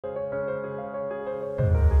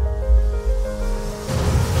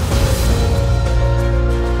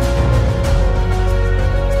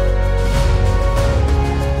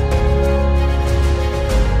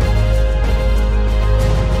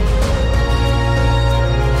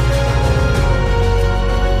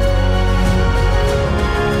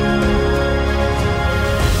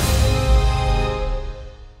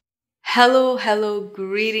Hello,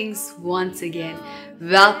 greetings once again.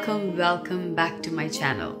 Welcome back to my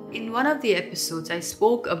channel. In one of the episodes, I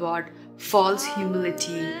spoke about false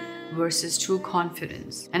humility versus true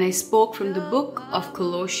confidence. And I spoke from the book of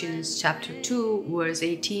Colossians chapter 2, verse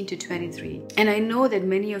 18 to 23. And I know that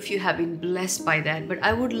many of you have been blessed by that, but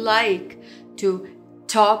I would like to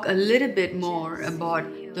talk a little bit more about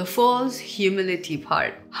the false humility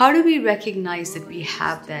part. How do we recognize that we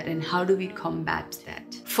have that and how do we combat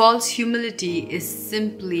that? False humility is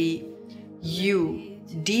simply you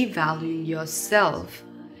devaluing yourself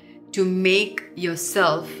to make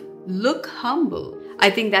yourself look humble. I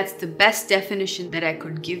think that's the best definition that I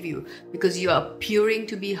could give you, because you're appearing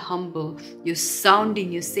to be humble, you're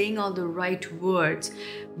saying all the right words,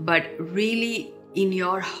 but really in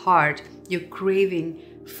your heart, you're craving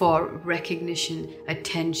for recognition,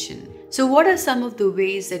 attention. So what are some of the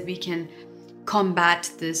ways that we can combat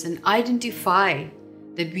this and identify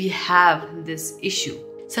that we have this issue?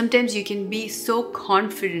 Sometimes you can be so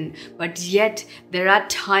confident, but yet there are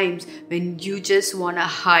times when you just want to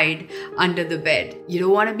hide under the bed. You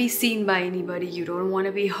don't want to be seen by anybody. You don't want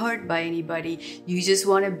to be heard by anybody. You just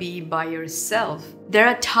want to be by yourself. There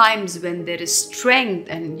are times when there is strength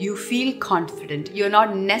and you feel confident. You're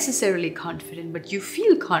not necessarily confident, but you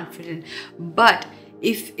feel confident. But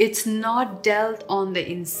if it's not dealt on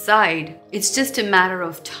the inside, it's just a matter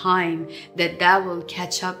of time that will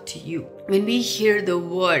catch up to you. When we hear the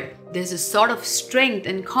word, there's a sort of strength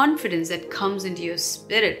and confidence that comes into your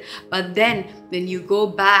spirit. But then when you go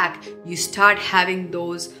back, you start having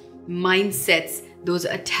those mindsets, those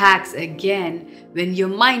attacks again, when your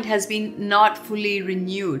mind has been not fully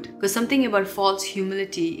renewed. Because something about false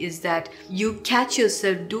humility is that you catch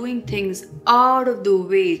yourself doing things out of the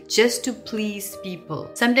way just to please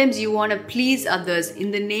people. Sometimes you want to please others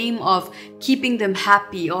in the name of keeping them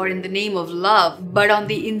happy or in the name of love. But on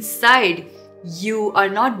the inside, you are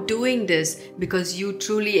not doing this because you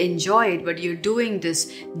truly enjoy it, but you're doing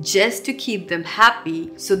this just to keep them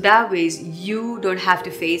happy. So that way you don't have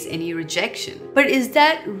to face any rejection. But is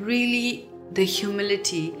that really the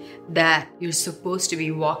humility that you're supposed to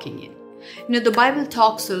be walking in? You know, the Bible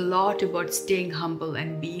talks a lot about staying humble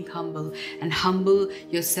and being humble and humble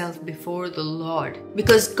yourself before the Lord,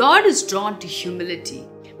 because God is drawn to humility.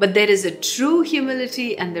 But there is a true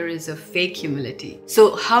humility and there is a fake humility.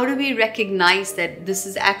 So how do we recognize that this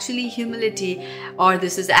is actually humility or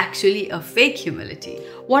this is actually a fake humility?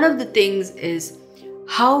 One of the things is,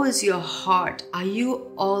 how is your heart? Are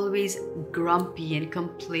you always grumpy and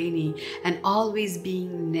complaining and always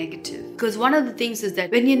being negative? Because one of the things is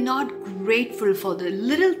that when you're not grateful for the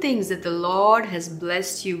little things that the Lord has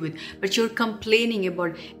blessed you with, but you're complaining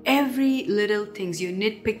about every little things, you're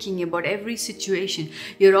nitpicking about every situation,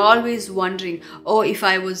 you're always wondering, oh, if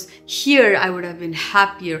I was here, I would have been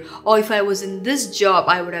happier. Or if I was in this job,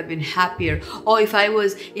 I would have been happier. Or if I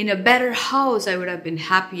was in a better house, I would have been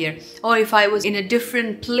happier. Or if I was in a different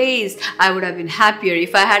place, I would have been happier.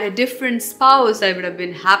 If I had a different spouse, I would have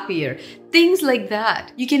been happier. Things like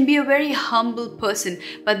that. You can be a very humble person,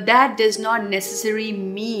 but that does not necessarily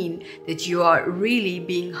mean that you are really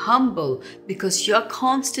being humble, because you're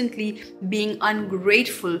constantly being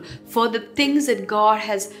ungrateful for the things that God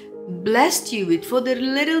has blessed you with, for the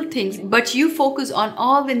little things, but you focus on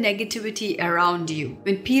all the negativity around you.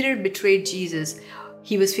 When Peter betrayed Jesus,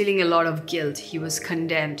 he was feeling a lot of guilt. He was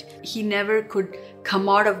condemned. He never could come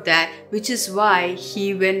out of that, which is why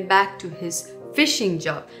he went back to his fishing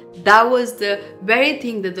job. That was the very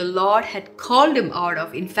thing that the Lord had called him out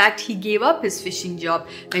of. In fact, he gave up his fishing job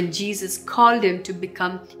when Jesus called him to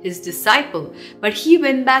become his disciple. But he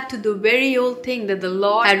went back to the very old thing that the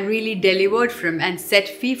Lord had really delivered from and set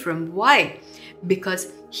free from. Why?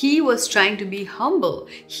 Because he was trying to be humble.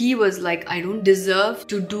 He was like, I don't deserve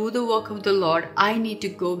to do the work of the Lord. I need to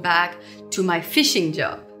go back to my fishing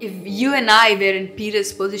job. If you and I were in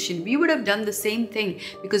Peter's position, we would have done the same thing,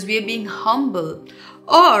 because we are being humble.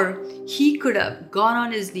 Or he could have gone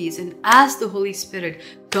on his knees and asked the Holy Spirit,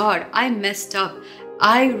 God, I messed up.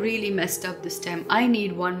 I really messed up this time. I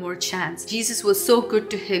need one more chance. Jesus was so good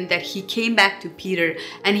to him that he came back to Peter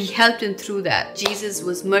and he helped him through that. Jesus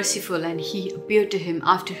was merciful and he appeared to him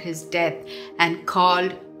after his death and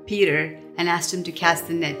called Peter and asked him to cast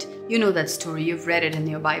the net. You know that story. You've read it in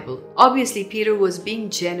your Bible. Obviously, Peter was being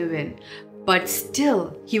genuine, but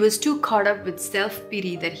still, he was too caught up with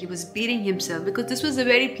self-pity that he was beating himself, because this was the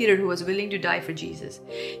very Peter who was willing to die for Jesus.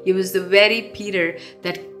 He was the very Peter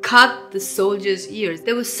that cut the soldiers' ears.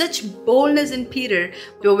 There was such boldness in Peter,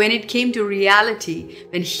 but when it came to reality,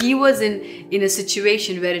 when he was in a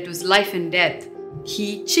situation where it was life and death,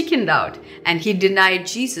 he chickened out and he denied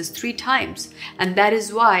Jesus 3 times. And that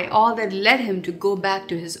is why all that led him to go back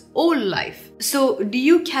to his old life. So do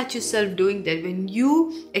you catch yourself doing that when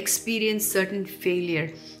you experience certain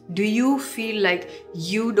failure? Do you feel like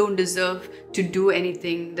you don't deserve to do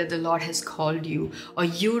anything that the Lord has called you, or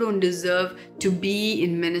you don't deserve to be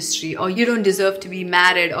in ministry, or you don't deserve to be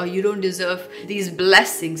married, or you don't deserve these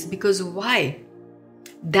blessings? Because why?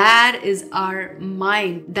 That is our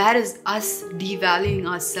mind. That is us devaluing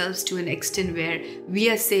ourselves to an extent where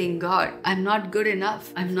we are saying, God, I'm not good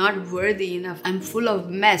enough. I'm not worthy enough. I'm full of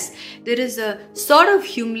mess. There is a sort of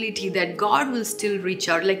humility that God will still reach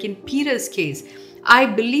out. Like in Peter's case, I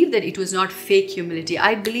believe that it was not fake humility.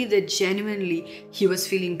 I believe that genuinely he was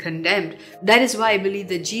feeling condemned. That is why I believe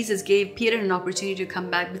that Jesus gave Peter an opportunity to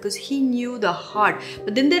come back, because he knew the heart.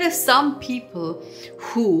 But then there are some people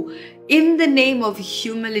who, in the name of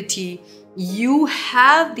humility, you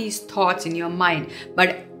have these thoughts in your mind,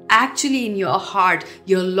 but actually in your heart,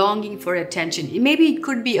 you're longing for attention. Maybe it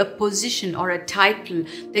could be a position or a title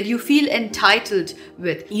that you feel entitled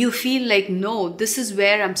with. You feel like, no, this is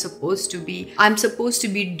where I'm supposed to be. I'm supposed to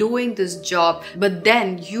be doing this job. But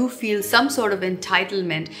then you feel some sort of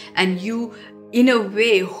entitlement, and you, in a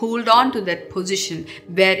way, hold on to that position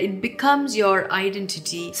where it becomes your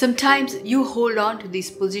identity. Sometimes you hold on to these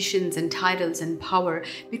positions and titles and power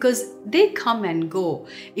because they come and go.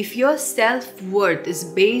 If your self-worth is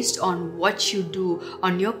based on what you do,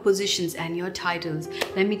 on your positions and your titles,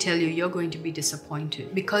 let me tell you, you're going to be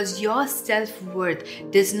disappointed, because your self-worth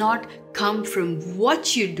does not come from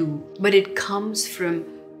what you do, but it comes from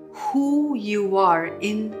who you are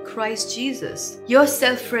in Christ Jesus. Your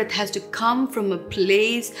self-worth has to come from a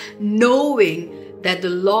place knowing that the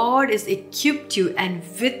Lord is equipped you and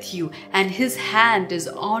with you, and His hand is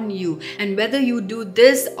on you. And whether you do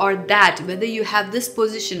this or that, whether you have this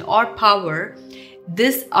position or power,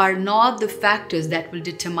 these are not the factors that will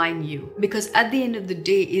determine you. Because at the end of the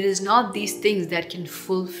day, it is not these things that can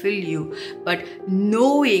fulfill you, but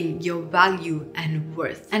knowing your value and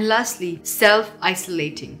worth. And lastly,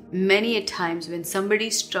 self-isolating. Many a times when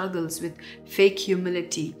somebody struggles with fake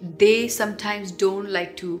humility, they sometimes don't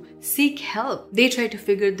like to seek help. They try to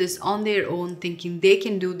figure this on their own, thinking they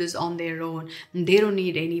can do this on their own. And they don't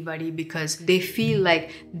need anybody because they feel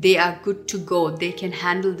like they are good to go. They can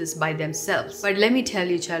handle this by themselves. But let me tell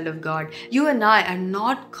you, child of God, you and I are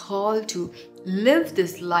not called to live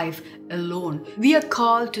this life alone. We are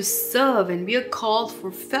called to serve, and we are called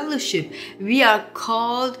for fellowship. We are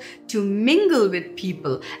called to mingle with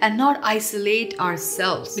people and not isolate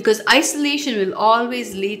ourselves, because isolation will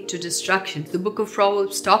always lead to destruction. The book of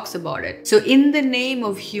Proverbs talks about it. So in the name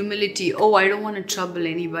of humility, oh, I don't want to trouble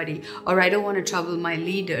anybody, or I don't want to trouble my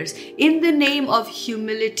leaders. In the name of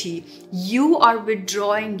humility, you are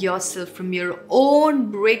withdrawing yourself from your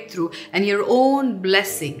own breakthrough and your own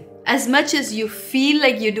blessing. As much as you feel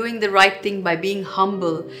like you're doing the right thing by being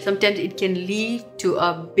humble, sometimes it can lead to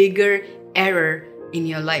a bigger error in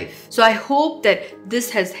your life. So I hope that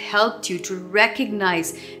this has helped you to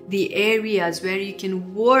recognize the areas where you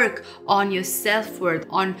can work on your self-worth,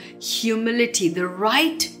 on humility, the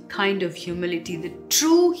right kind of humility, the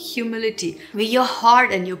true humility, where your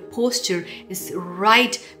heart and your posture is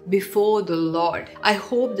right before the Lord. I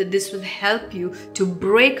hope that this will help you to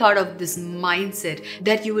break out of this mindset,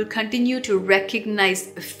 that you will continue to recognize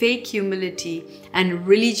fake humility and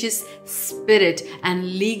religious spirit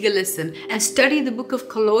and legalism, and study the book of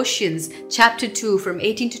Colossians chapter 2 from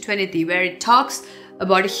 18 to 23, where it talks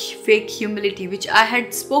about fake humility, which I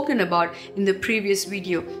had spoken about in the previous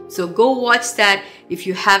video. So go watch that if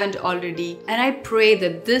you haven't already. And I pray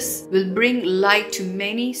that this will bring light to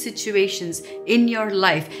many situations in your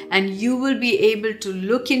life, and you will be able to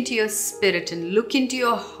look into your spirit and look into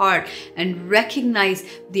your heart and recognize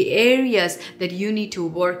the areas that you need to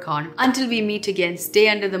work on. Until we meet again, stay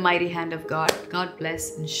under the mighty hand of God. God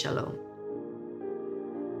bless and shalom.